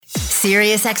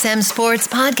SiriusXM Sports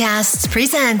Podcasts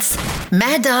presents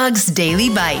Mad Dog's Daily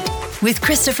Bite with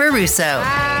Christopher Russo. And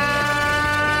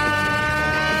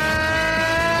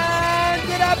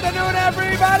good afternoon,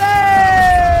 everybody!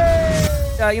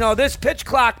 This pitch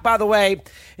clock, by the way,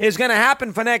 is going to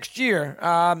happen for next year.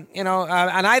 And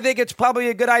I think it's probably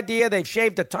a good idea. They've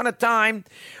shaved a ton of time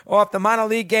off the minor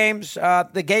league games.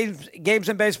 The games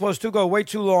in baseball still go way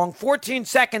too long. 14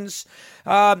 seconds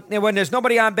when there's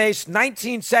nobody on base,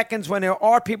 19 seconds when there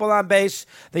are people on base.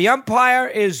 The umpire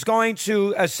is going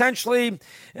to essentially,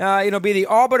 be the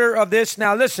arbiter of this.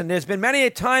 Now, listen, there's been many a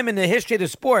time in the history of the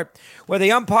sport where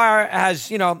the umpire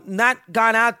has, not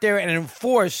gone out there and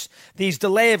enforced these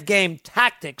delay of game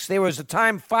tactics. There was a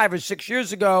time 5 or 6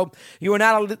 years ago you were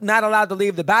not allowed to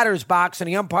leave the batter's box, and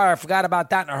the umpire forgot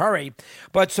about that in a hurry.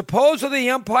 But supposedly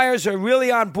the umpires are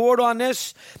really on board on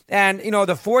this, and the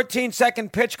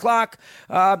 14-second pitch clock.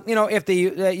 If you're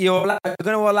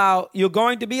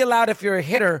going to be allowed, if you're a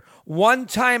hitter, one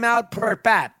timeout per at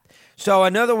bat. So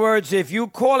in other words, if you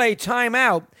call a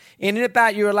timeout in an at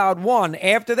bat, you're allowed one.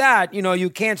 After that, you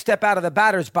can't step out of the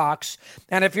batter's box.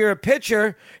 And if you're a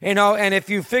pitcher, and if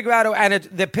you figure out,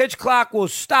 the pitch clock will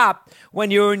stop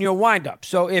when you're in your windup.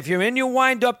 So if you're in your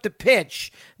windup to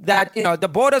pitch, that the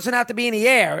ball doesn't have to be in the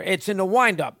air; it's in the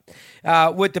windup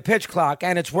with the pitch clock,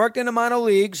 and it's worked in the minor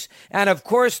leagues. And of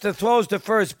course, the throws to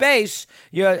first base.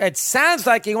 It sounds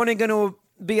like you're only going to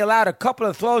be allowed a couple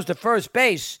of throws to first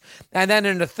base, and then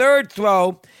in the third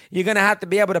throw, you're going to have to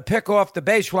be able to pick off the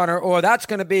base runner, or that's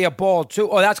going to be a ball too,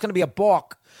 or that's going to be a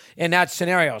balk in that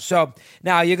scenario. So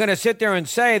now you're going to sit there and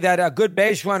say that a good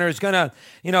base runner is going to,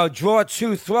 draw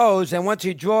two throws, and once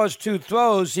he draws two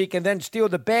throws, he can then steal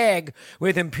the bag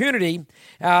with impunity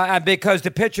because the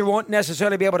pitcher won't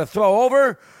necessarily be able to throw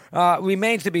over.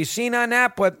 Remains to be seen on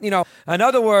that. But, in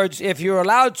other words, if you're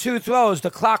allowed two throws, the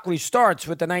clock restarts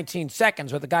with the 19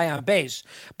 seconds with the guy on base.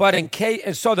 But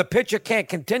so the pitcher can't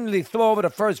continually throw over to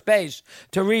first base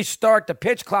to restart the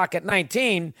pitch clock at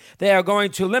 19, they are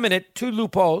going to limit it to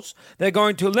loopholes. They're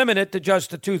going to limit it to just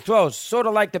the two throws. Sort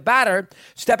of like the batter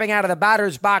stepping out of the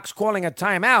batter's box, calling a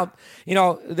timeout.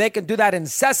 They can do that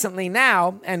incessantly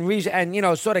now and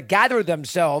sort of gather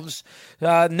themselves.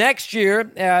 Next year,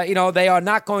 they are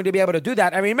not going to be able to do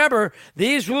that. And remember,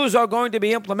 these rules are going to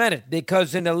be implemented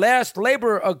because in the last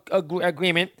labor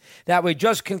agreement that we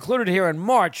just concluded here in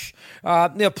March,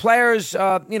 the players,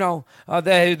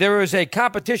 there is a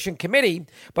competition committee,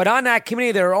 but on that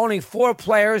committee there are only 4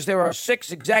 players. There are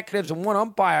 6 executives and 1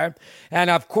 umpire, and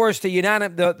of course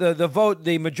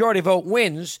the majority vote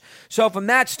wins. So from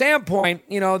that standpoint,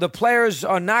 the players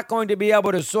are not going to be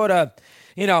able to sort of,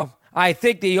 I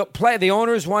think the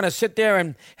owners want to sit there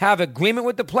and have agreement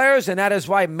with the players, and that is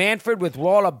why Manfred with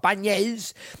Roller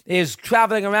Bañez is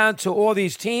traveling around to all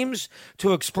these teams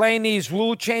to explain these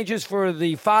rule changes for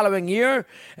the following year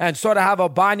and sort of have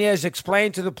Bañez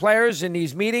explain to the players in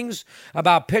these meetings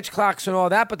about pitch clocks and all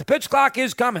that. But the pitch clock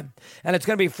is coming, and it's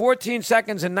going to be 14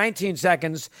 seconds and 19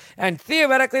 seconds, and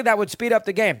theoretically that would speed up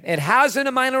the game. It has in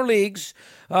the minor leagues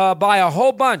by a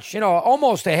whole bunch,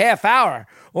 almost a half hour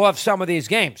off some of these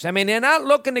games. I mean, they're not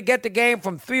looking to get the game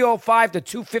from 3:05 to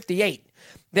 2:58.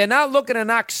 They're not looking to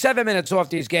knock 7 minutes off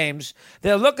these games.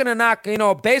 They're looking to knock,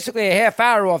 basically a half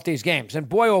hour off these games. And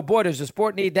boy, oh boy, does the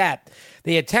sport need that.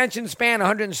 The attention span,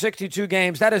 162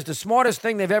 games. That is the smartest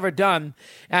thing they've ever done.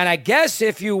 And I guess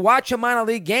if you watch a minor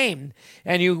league game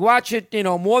and you watch it,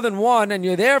 more than one, and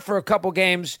you're there for a couple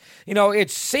games,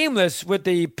 it's seamless with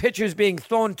the pitchers being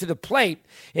thrown to the plate.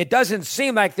 It doesn't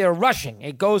seem like they're rushing.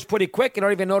 It goes pretty quick. You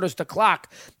don't even notice the clock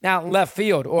out in left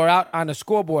field or out on the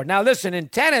scoreboard. Now, listen, in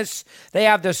tennis, they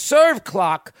have the serve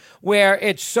clock where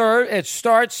it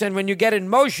starts, and when you get in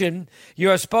motion,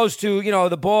 you're supposed to,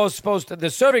 the ball is supposed to, the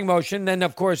serving motion, then,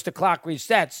 of course, the clock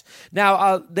resets.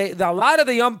 Now, a lot of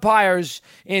the umpires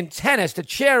in tennis, the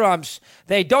chair umps,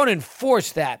 they don't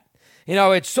enforce that.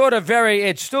 It's a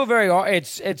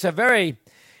very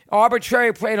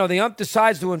arbitrary play. The ump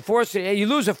decides to enforce it. You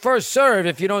lose a first serve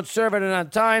if you don't serve it on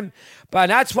time. But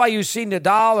that's why you see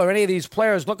Nadal or any of these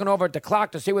players looking over at the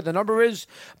clock to see what the number is.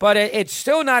 But it's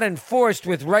still not enforced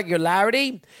with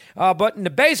regularity. But in the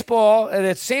baseball,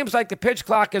 it seems like the pitch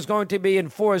clock is going to be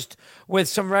enforced with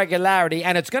some regularity.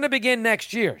 And it's going to begin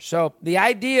next year. So the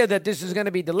idea that this is going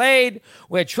to be delayed,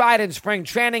 we'll try it in spring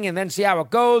training and then see how it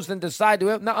goes, then decide to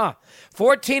it. Nuh-uh.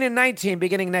 14 and 19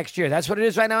 beginning next year. That's what it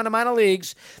is right now in the minor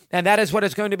leagues. And that is what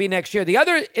it's going to be next year. The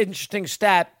other interesting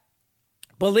stat,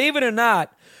 believe it or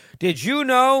not, did you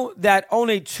know that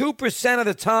only 2% of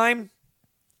the time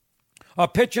a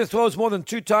pitcher throws more than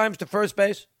 2 times to first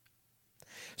base?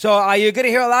 So you're going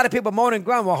to hear a lot of people moan and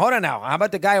groan. Well, hold on now. How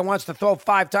about the guy who wants to throw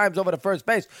 5 times over to first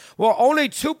base? Well, only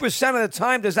 2% of the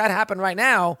time does that happen right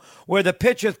now, where the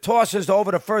pitcher tosses over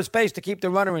to first base to keep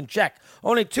the runner in check.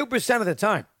 Only 2% of the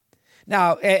time.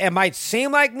 Now, it might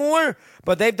seem like more,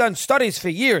 but they've done studies for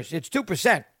years. It's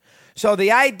 2%. So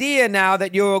the idea now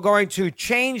that you're going to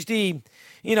change the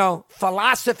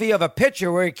philosophy of a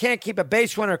pitcher where you can't keep a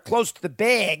base runner close to the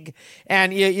bag,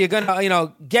 and you're going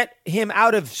to, get him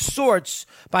out of sorts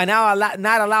by now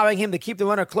not allowing him to keep the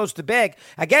runner close to the bag.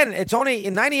 Again, it's only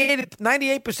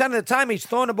 98% of the time he's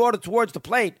throwing the ball towards the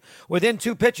plate within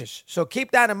 2 pitches. So keep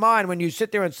that in mind when you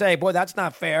sit there and say, boy, that's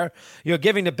not fair. You're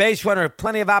giving the base runner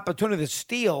plenty of opportunity to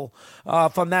steal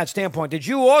from that standpoint. Did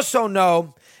you also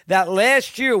know that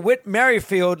last year Whit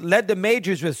Merrifield led the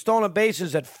majors with stolen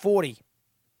bases at 40?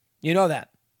 You know that.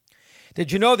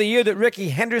 Did you know the year that Ricky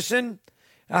Henderson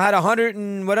had 100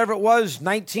 and whatever it was,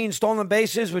 19 stolen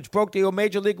bases, which broke the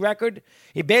major league record?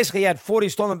 He basically had 40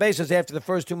 stolen bases after the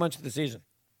first 2 months of the season.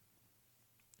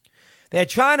 They're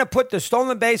trying to put the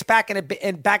stolen base back in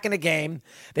the game.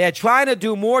 They're trying to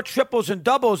do more triples and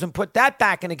doubles and put that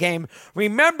back in the game.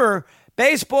 Remember,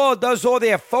 baseball does all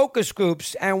their focus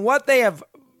groups, and what they have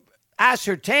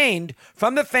ascertained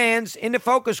from the fans in the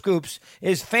focus groups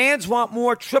is fans want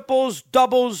more triples,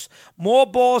 doubles, more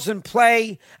balls in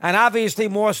play, and obviously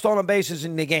more stolen bases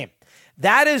in the game.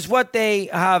 That is what they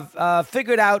have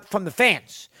figured out from the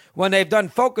fans when they've done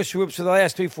focus groups for the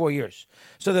last 3-4 years.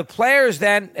 So the players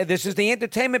then, this is the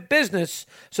entertainment business,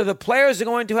 so the players are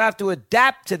going to have to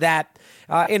adapt to that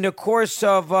in the course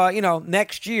of,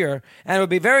 next year. And it'll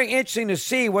be very interesting to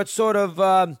see what sort of,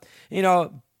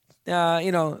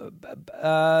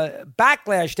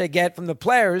 backlash they get from the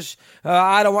players.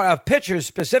 I don't want pitchers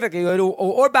specifically,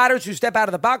 or batters who step out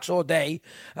of the box all day.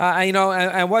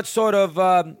 And what sort of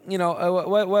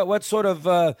what sort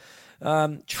of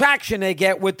traction they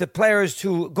get with the players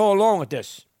to go along with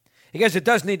this, because it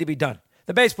does need to be done.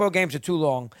 The baseball games are too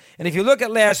long, and if you look at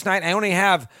last night, I only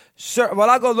have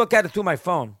I'll go look at it through my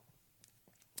phone.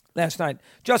 Last night,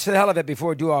 just for the hell of it, before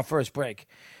we do our first break.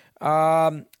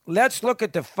 Let's look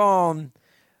at the phone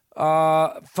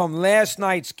from last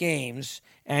night's games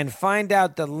and find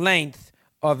out the length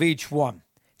of each one,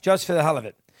 just for the hell of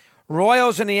it.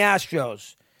 Royals and the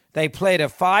Astros, they played a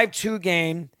 5-2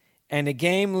 game, and the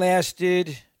game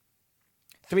lasted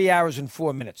 3 hours and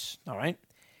 4 minutes, all right?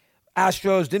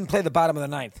 Astros didn't play the bottom of the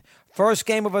ninth. First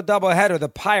game of a doubleheader, the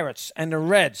Pirates and the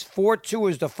Reds, 4-2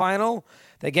 is the final.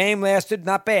 The game lasted,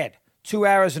 not bad, 2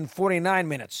 hours and 49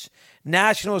 minutes.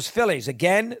 Nationals, Phillies.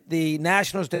 Again, the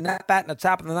Nationals did not bat in the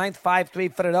top of the ninth,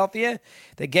 5-3 Philadelphia.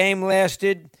 The game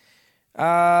lasted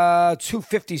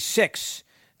 2:56.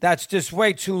 That's just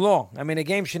way too long. I mean, a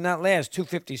game should not last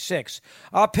 2:56.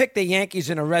 I'll pick the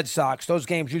Yankees and the Red Sox. Those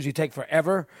games usually take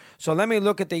forever. So let me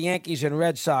look at the Yankees and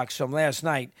Red Sox from last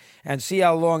night and see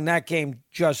how long that game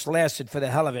just lasted for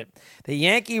the hell of it. The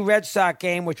Yankee-Red Sox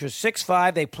game, which was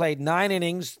 6-5, they played 9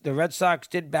 innings. The Red Sox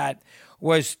did bat.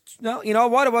 Was, no, you know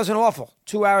what? It wasn't awful.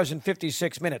 2 hours and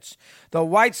 56 minutes. The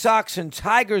White Sox and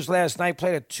Tigers last night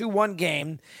played a 2-1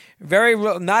 game.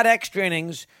 Not extra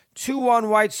innings. 2-1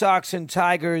 White Sox and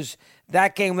Tigers.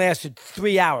 That game lasted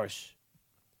 3 hours.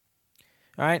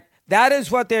 All right? That is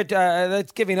what they're,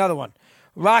 let's give you another one.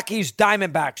 Rockies,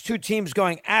 Diamondbacks. 2 teams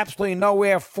going absolutely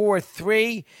nowhere,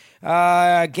 4-3.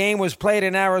 Game was played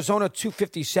in Arizona,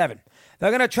 2:57. They're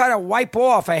going to try to wipe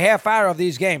off a half hour of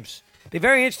these games. Be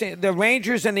very interesting. The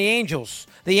Rangers and the Angels.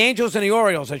 The Angels and the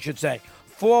Orioles, I should say.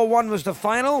 4-1 was the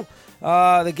final.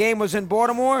 The game was in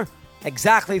Baltimore.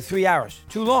 Exactly 3 hours.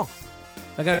 Too long.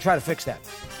 They're going to try to fix that.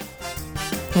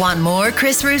 Want more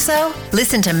Chris Russo?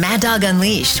 Listen to Mad Dog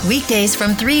Unleashed weekdays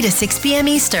from 3 to 6 p.m.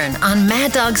 Eastern on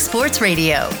Mad Dog Sports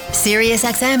Radio, Sirius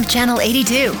XM Channel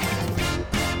 82.